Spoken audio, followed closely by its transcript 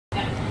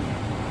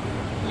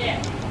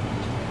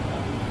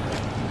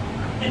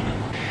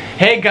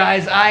Hey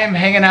guys, I am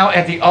hanging out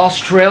at the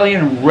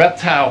Australian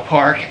Reptile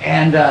Park,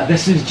 and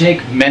this is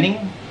Jake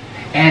Menning,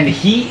 and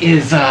he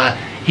is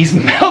he's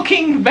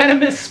milking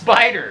venomous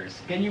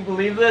spiders. Can you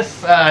believe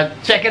this?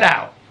 Check it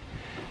out.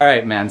 All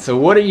right, man. So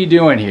what are you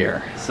doing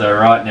here? So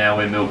right now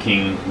we're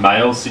milking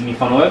male Sydney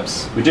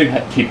funnelwebs. We do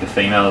keep the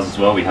females as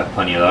well. We have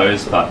plenty of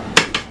those, but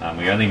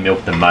we only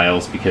milk the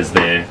males because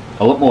they're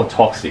a lot more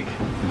toxic,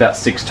 about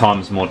 6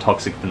 times more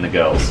toxic than the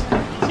girls.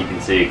 So you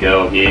can see a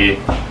girl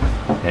here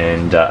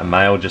and a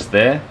male just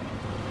there.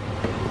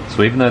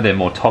 So even though they're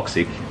more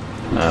toxic,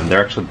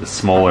 they're actually the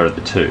smaller of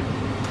the two.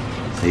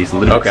 So he's a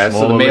little bit smaller.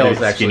 So the male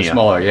is actually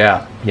smaller,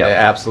 yeah. Yeah,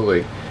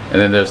 absolutely. And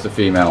then there's the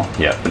female.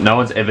 Yeah, but no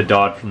one's ever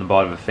died from the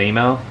bite of a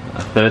female.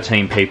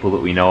 13 people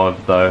that we know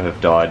of, though,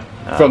 have died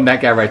from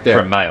that guy right there.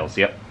 From males,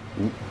 yep.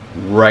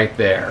 Right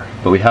there.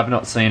 But we have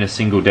not seen a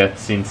single death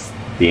since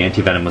the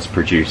antivenom was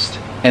produced.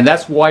 And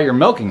that's why you're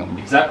milking them.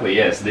 Exactly,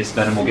 yes. Yeah. So this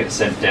venom will get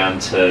sent down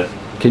to...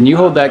 Can you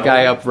hold that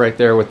guy up right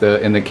there with the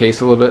in the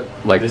case a little bit?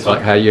 Like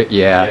how you...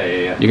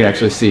 Yeah. You can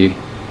actually see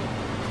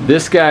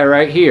this guy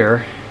right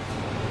here.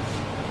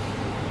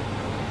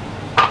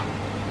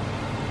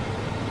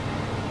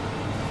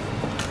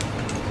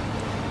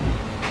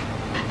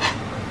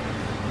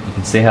 You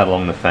can see how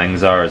long the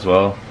fangs are as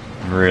well.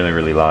 Really,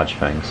 really large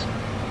fangs.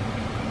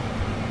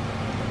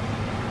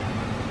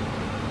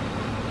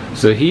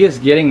 So he is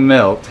getting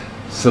milked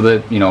so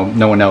that, you know,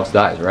 no one else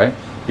dies, right?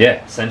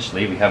 Yeah,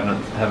 essentially. We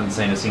haven't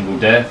seen a single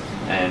death,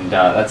 and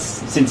that's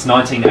since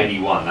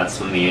 1981. That's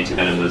when the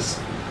antivenom was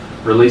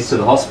released to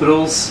the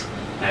hospitals,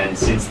 and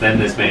since then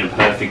there's been a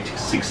perfect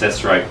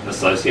success rate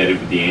associated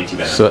with the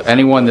antivenom. So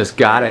anyone that's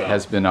got it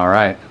has been all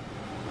right.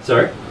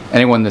 Sorry?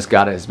 Anyone that's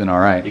got it has been all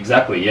right.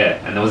 Exactly,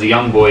 yeah. And there was a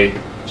young boy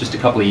just a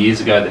couple of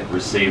years ago that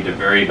received a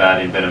very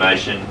bad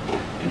envenomation,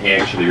 and he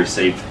actually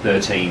received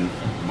 13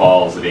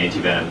 vials of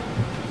antivenom.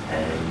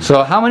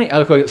 So how many?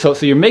 Okay, so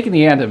you're making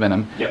the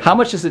antivenom. Yep. How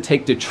much does it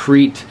take to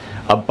treat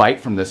a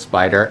bite from this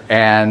spider,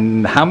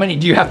 and how many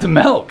do you have to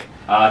milk?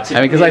 I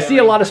mean, because I see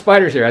a lot of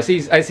spiders here. I see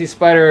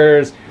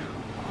spiders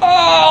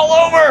all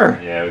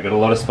over. Yeah, we've got a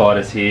lot of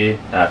spiders here.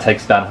 It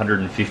takes about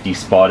 150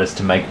 spiders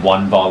to make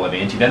 1 vial of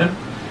antivenom.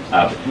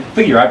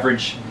 For your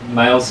average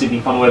male Sydney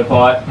funnelweb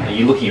bite,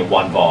 you're looking at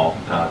 1 vial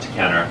to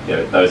counteract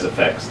those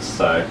effects.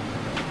 So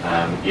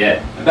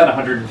yeah, about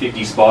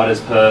 150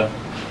 spiders per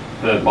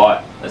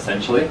bite,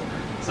 essentially.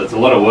 So it's a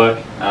lot of work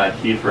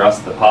here for us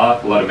at the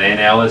park, a lot of man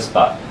hours,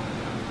 but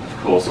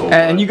of course all.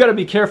 And you got to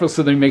be careful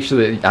so that you make sure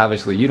that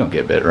obviously you don't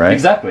get bit, right?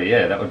 Exactly,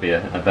 yeah, that would be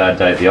a bad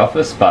day at the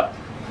office, but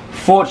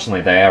fortunately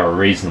they are a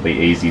reasonably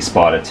easy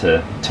spider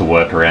to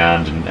work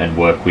around and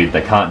work with.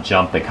 They can't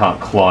jump, they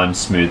can't climb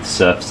smooth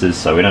surfaces,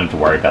 so we don't have to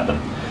worry about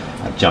them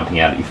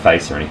jumping out at your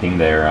face or anything.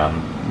 They're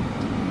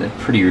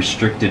pretty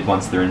restricted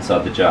once they're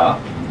inside the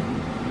jar.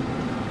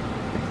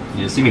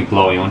 You see me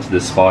blowing onto the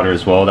spider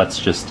as well. That's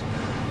just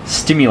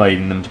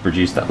stimulating them to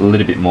produce that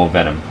little bit more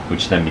venom,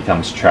 which then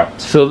becomes trapped.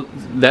 So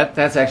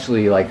that's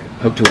actually like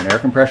hooked to an air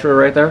compressor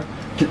right there?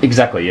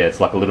 Exactly, yeah. It's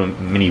like a little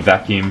mini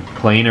vacuum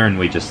cleaner, and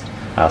we just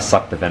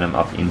suck the venom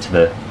up into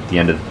the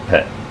end of the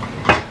pipette.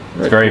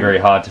 It's very, very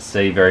hard to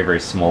see, very, very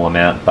small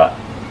amount, but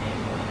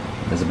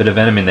there's a bit of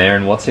venom in there,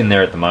 and what's in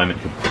there at the moment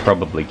could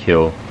probably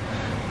kill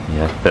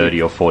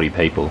 30 or 40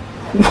 people.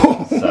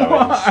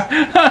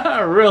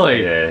 So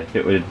really? Yeah, if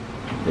it would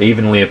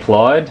evenly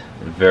applied,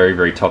 very,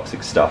 very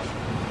toxic stuff.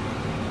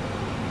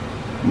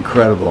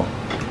 Incredible.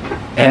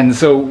 And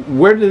so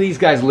where do these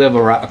guys live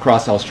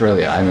across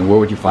Australia? I mean, where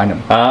would you find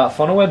them?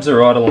 Funnelwebs are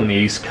right along the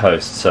east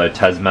coast, so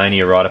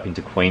Tasmania right up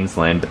into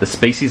Queensland, but the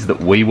species that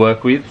we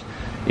work with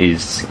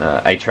is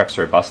Atrax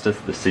robustus,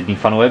 the Sydney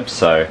funnelweb,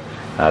 so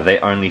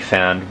they're only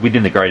found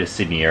within the greater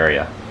Sydney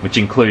area, which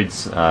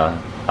includes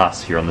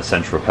us here on the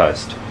Central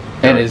Coast.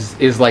 And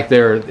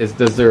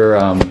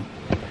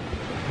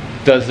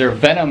does their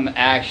venom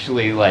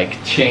actually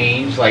like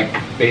change like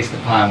based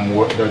upon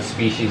the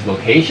species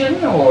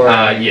location, or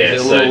yeah,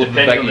 so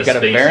depending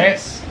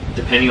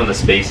on the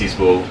species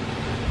will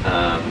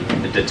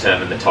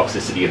determine the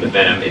toxicity of the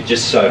venom. It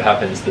just so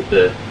happens that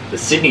the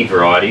Sydney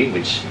variety,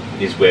 which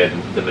is where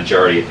the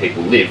majority of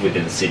people live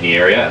within the Sydney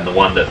area, and the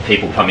one that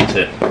people come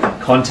into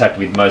contact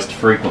with most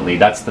frequently,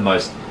 that's the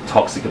most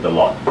toxic of the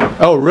lot.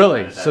 Oh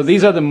really? So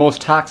these are the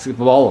most toxic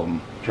of all of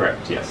them?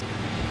 Correct, yes.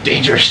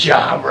 Dangerous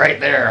job right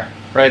there.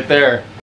 Right there.